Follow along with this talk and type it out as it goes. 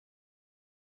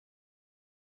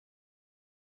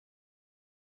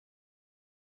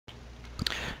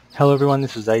Hello everyone,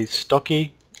 this is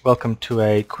Astocky. Welcome to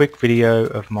a quick video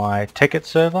of my tekkit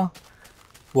server.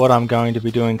 What I'm going to be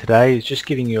doing today is just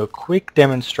giving you a quick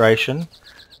demonstration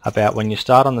about when you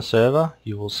start on the server.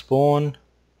 You will spawn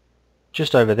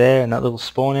just over there in that little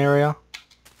spawn area,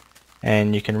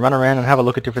 and you can run around and have a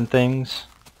look at different things.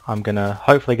 I'm going to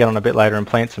hopefully get on a bit later and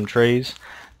plant some trees,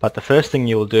 but the first thing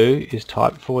you will do is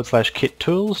type /kit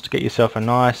tools to get yourself a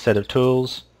nice set of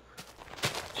tools.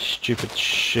 Stupid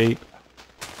sheep.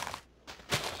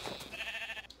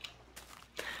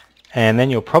 And then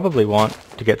you'll probably want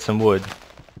to get some wood.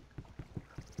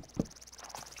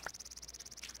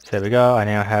 So there we go, I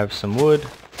now have some wood.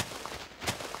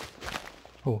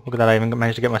 Oh, look at that, I even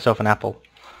managed to get myself an apple.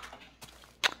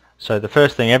 So the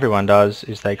first thing everyone does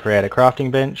is they create a crafting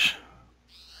bench.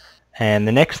 And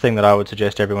the next thing that I would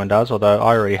suggest everyone does, although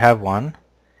I already have one,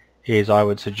 is I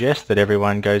would suggest that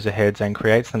everyone goes ahead and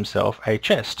creates themselves a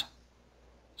chest.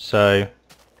 So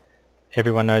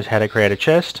everyone knows how to create a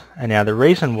chest, and now the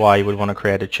reason why you would want to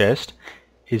create a chest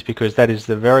is because that is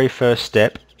the very first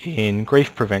step in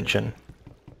grief prevention.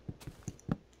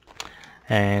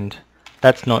 And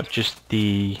that's not just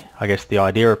the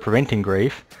idea of preventing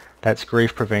grief, that's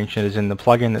grief prevention as in the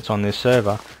plugin that's on this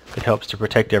server that helps to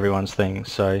protect everyone's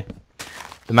things. So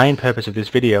the main purpose of this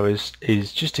video is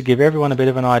just to give everyone a bit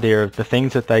of an idea of the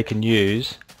things that they can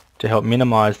use to help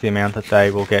minimize the amount that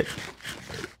they will get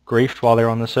griefed while they're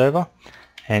on the server,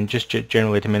 and just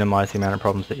generally to minimize the amount of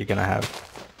problems that you're going to have.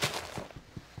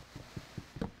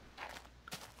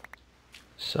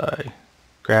 So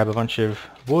grab a bunch of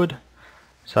wood.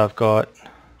 So I've got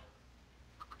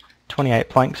 28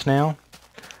 planks now.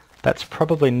 That's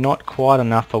probably not quite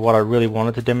enough for what I really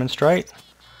wanted to demonstrate,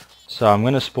 so I'm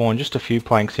going to spawn just a few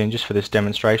planks in just for this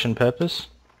demonstration purpose.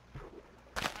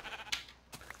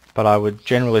 But I would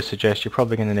generally suggest you're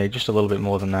probably going to need just a little bit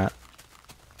more than that.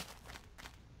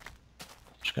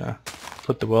 Just going to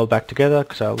put the world back together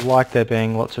because I like there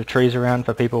being lots of trees around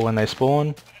for people when they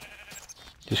spawn,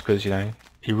 just because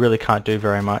you really can't do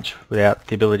very much without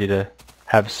the ability to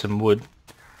have some wood.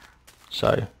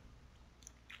 So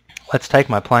let's take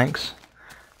my planks,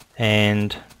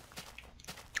 and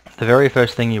the very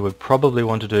first thing you would probably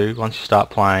want to do once you start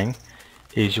playing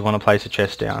is you want to place a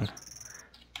chest down.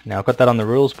 Now I've got that on the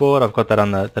rules board, I've got that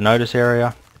on the notice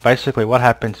area. Basically what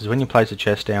happens is when you place a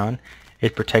chest down,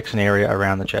 it protects an area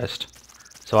around the chest.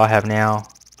 So I have now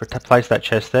placed that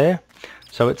chest there,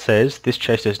 so it says this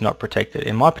chest is not protected.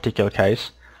 In my particular case,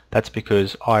 that's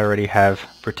because I already have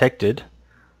protected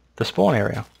the spawn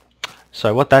area.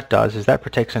 So what that does is that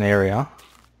protects an area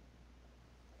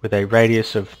with a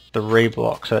radius of 3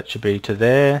 blocks. So that should be to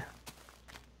there,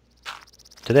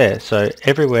 to there. So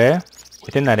everywhere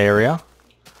within that area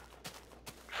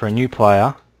for a new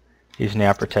player is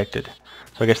now protected.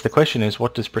 So I guess the question is,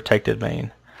 what does protected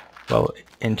mean? Well,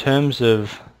 in terms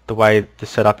of the way the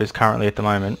setup is currently at the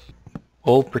moment,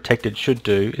 all protected should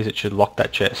do is it should lock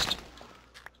that chest.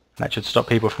 That should stop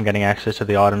people from getting access to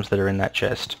the items that are in that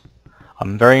chest.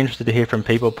 I'm very interested to hear from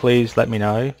people. Please let me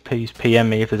know. Please PM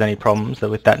me if there's any problems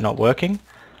with that not working.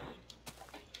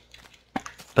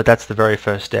 But that's the very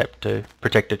first step to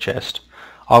protect a chest.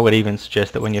 I would even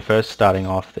suggest that when you're first starting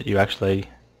off that you actually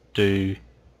do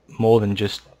more than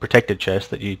just protect a chest,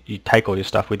 that you take all your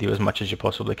stuff with you as much as you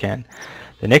possibly can.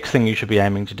 The next thing you should be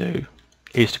aiming to do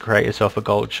is to create yourself a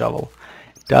gold shovel.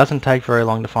 It doesn't take very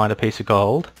long to find a piece of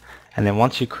gold, and then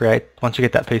once you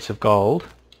get that piece of gold,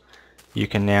 you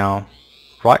can now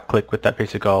right click with that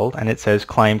piece of gold and it says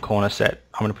claim corner set.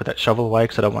 I'm going to put that shovel away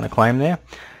because I don't want to claim there,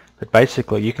 but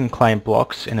basically you can claim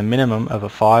blocks in a minimum of a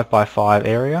 5 by 5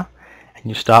 area, and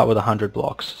you start with 100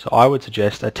 blocks. So I would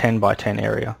suggest a 10 by 10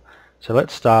 area. So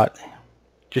let's start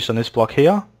just on this block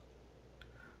here.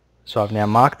 So I've now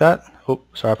marked that. Oh,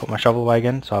 sorry, I put my shovel away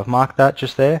again. So I've marked that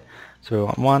just there. So we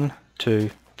want 1, 2,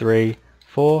 3,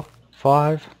 4,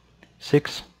 5,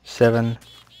 6, 7,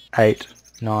 8,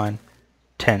 9,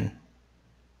 10.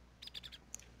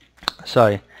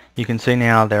 So you can see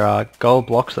now there are gold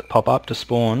blocks that pop up to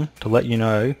spawn to let you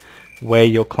know where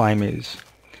your claim is.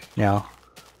 Now,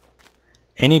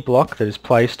 any block that is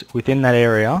placed within that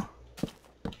area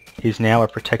is now a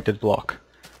protected block.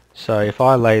 So if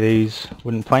I lay these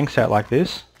wooden planks out like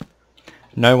this,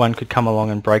 no one could come along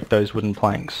and break those wooden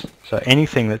planks. So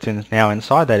anything that's now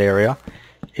inside that area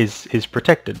is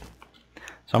protected.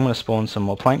 So I'm going to spawn some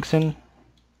more planks in.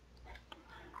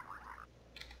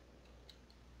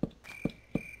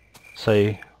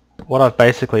 So what I've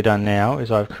basically done now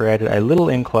is I've created a little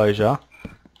enclosure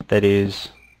that is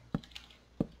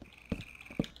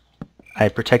a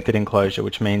protected enclosure,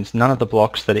 which means none of the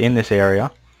blocks that are in this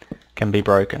area can be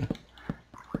broken.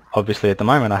 obviously at the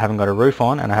moment I haven't got a roof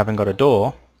on and I haven't got a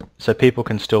door, so people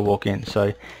can still walk in.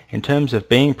 So in terms of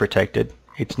being protected,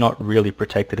 it's not really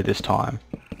protected at this time.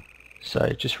 So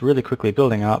just really quickly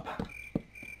building up,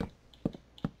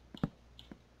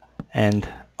 and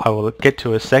I will get to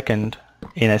in a second,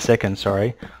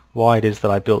 why it is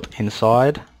that I built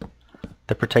inside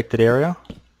the protected area,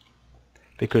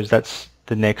 because that's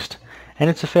the next, and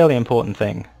it's a fairly important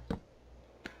thing.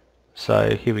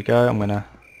 So here we go. I'm going to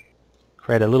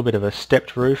create a little bit of a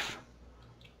stepped roof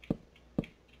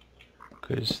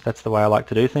because that's the way I like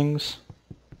to do things.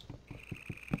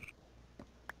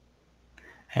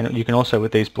 And you can also,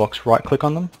 with these blocks, right click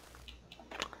on them.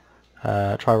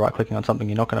 Try right clicking on something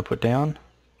you're not going to put down.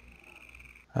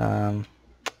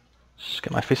 Just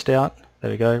get my fist out. There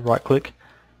we go, right click,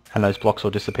 and those blocks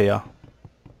will disappear.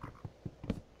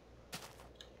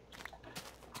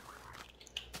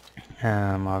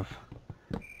 I've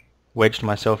wedged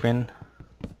myself in.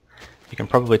 You can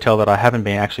probably tell that I haven't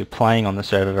been actually playing on the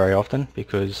server very often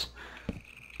because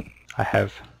I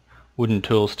have wooden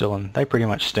tools still and they pretty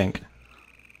much stink.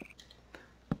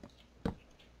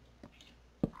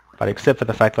 But except for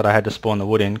the fact that I had to spawn the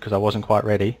wood in because I wasn't quite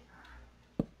ready,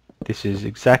 this is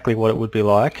exactly what it would be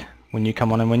like when you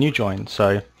come on and when you join.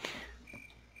 So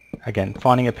again,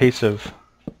 finding a piece of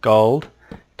gold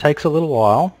takes a little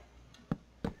while,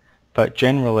 but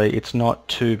generally it's not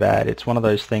too bad. It's one of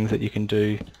those things that you can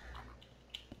do,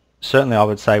 certainly I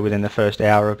would say within the first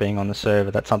hour of being on the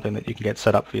server. That's something that you can get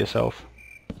set up for yourself.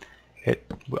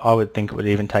 I would think it would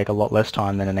even take a lot less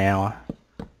time than an hour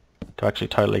to actually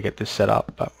totally get this set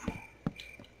up. But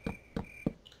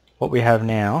what we have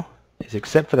now is,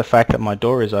 except for the fact that my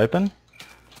door is open,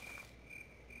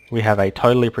 we have a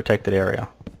totally protected area.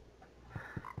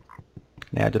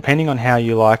 Now, depending on how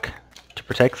you like to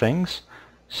protect things,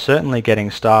 certainly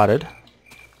getting started,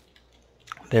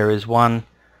 there is one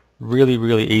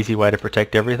really easy way to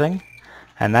protect everything,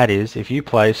 and that is if you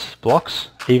place blocks,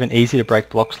 even easy to break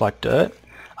blocks like dirt,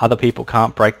 other people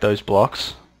can't break those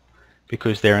blocks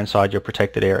because they're inside your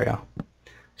protected area.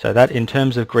 So that, in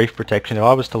terms of grief protection, if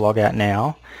I was to log out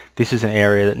now, this is an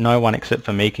area that no one except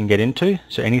for me can get into.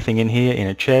 So anything in here, in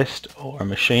a chest or a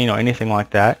machine or anything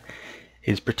like that,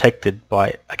 is protected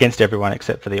against everyone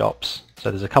except for the ops.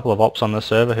 So there's a couple of ops on the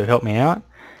server who help me out.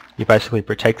 You're basically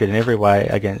protected in every way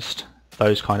against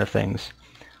those kind of things.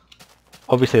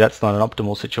 Obviously that's not an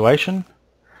optimal situation,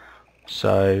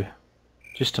 so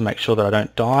just to make sure that I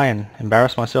don't die and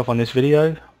embarrass myself on this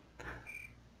video,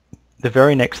 the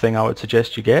very next thing I would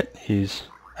suggest you get is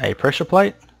a pressure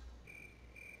plate,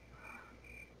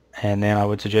 and then I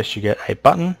would suggest you get a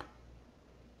button,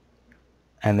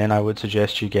 and then I would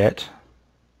suggest you get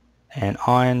an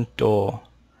iron door.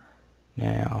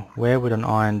 Now, where would an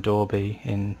iron door be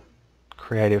in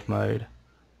creative mode?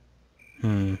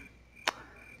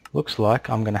 Looks like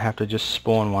I'm going to have to just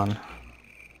spawn one.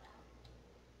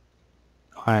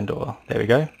 Iron door. There we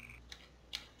go.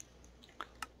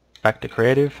 Back to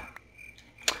creative.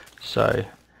 So,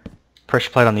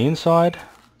 pressure plate on the inside,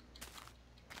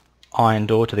 iron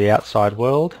door to the outside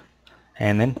world,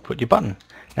 and then put your button.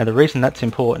 Now the reason that's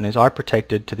important is I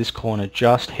protected to this corner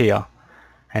just here.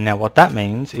 And now what that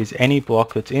means is any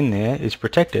block that's in there is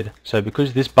protected. So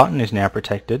because this button is now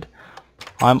protected,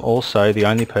 I'm also the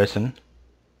only person,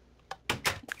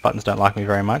 buttons don't like me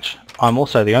very much, I'm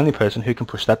also the only person who can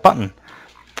push that button.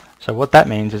 So what that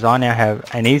means is I now have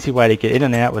an easy way to get in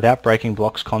and out without breaking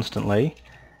blocks constantly,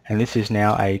 and this is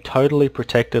now a totally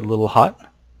protected little hut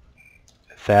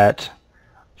that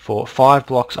for 5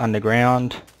 blocks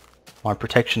underground my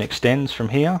protection extends from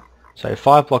here. So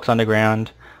 5 blocks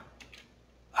underground,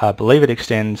 I believe it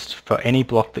extends for any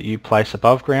block that you place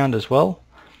above ground as well.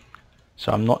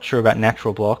 So I'm not sure about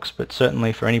natural blocks, but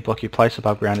certainly for any block you place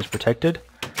above ground is protected.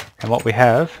 And what we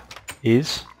have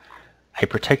is a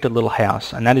protected little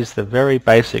house, and that is the very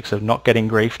basics of not getting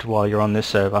griefed while you're on this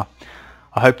server.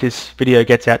 I hope this video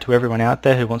gets out to everyone out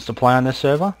there who wants to play on this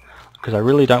server, because I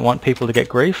really don't want people to get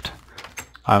griefed.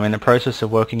 I'm in the process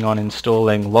of working on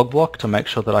installing Logblock to make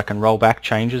sure that I can roll back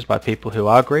changes by people who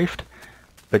are griefed,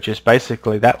 but just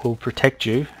basically that will protect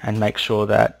you and make sure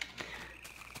that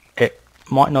it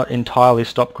might not entirely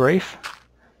stop grief,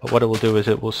 but what it will do is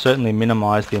it will certainly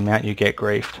minimize the amount you get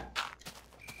griefed,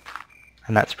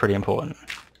 and that's pretty important.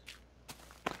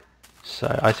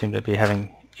 So I seem to be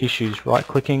having issues right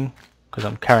clicking because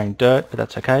I'm carrying dirt, but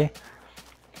that's okay.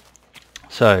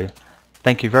 So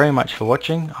thank you very much for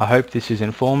watching. I hope this is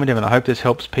informative, and I hope this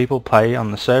helps people play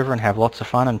on the server and have lots of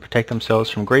fun and protect themselves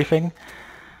from griefing.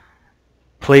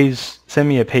 Please send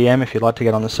me a PM if you'd like to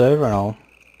get on the server, and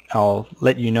I'll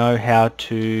let you know how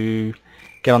to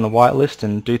get on the whitelist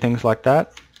and do things like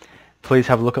that. please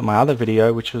have a look at my other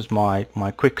video, which was my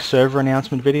quick server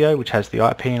announcement video, which has the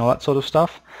IP and all that sort of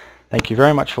stuff. Thank you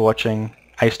very much for watching.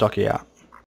 Astocky out.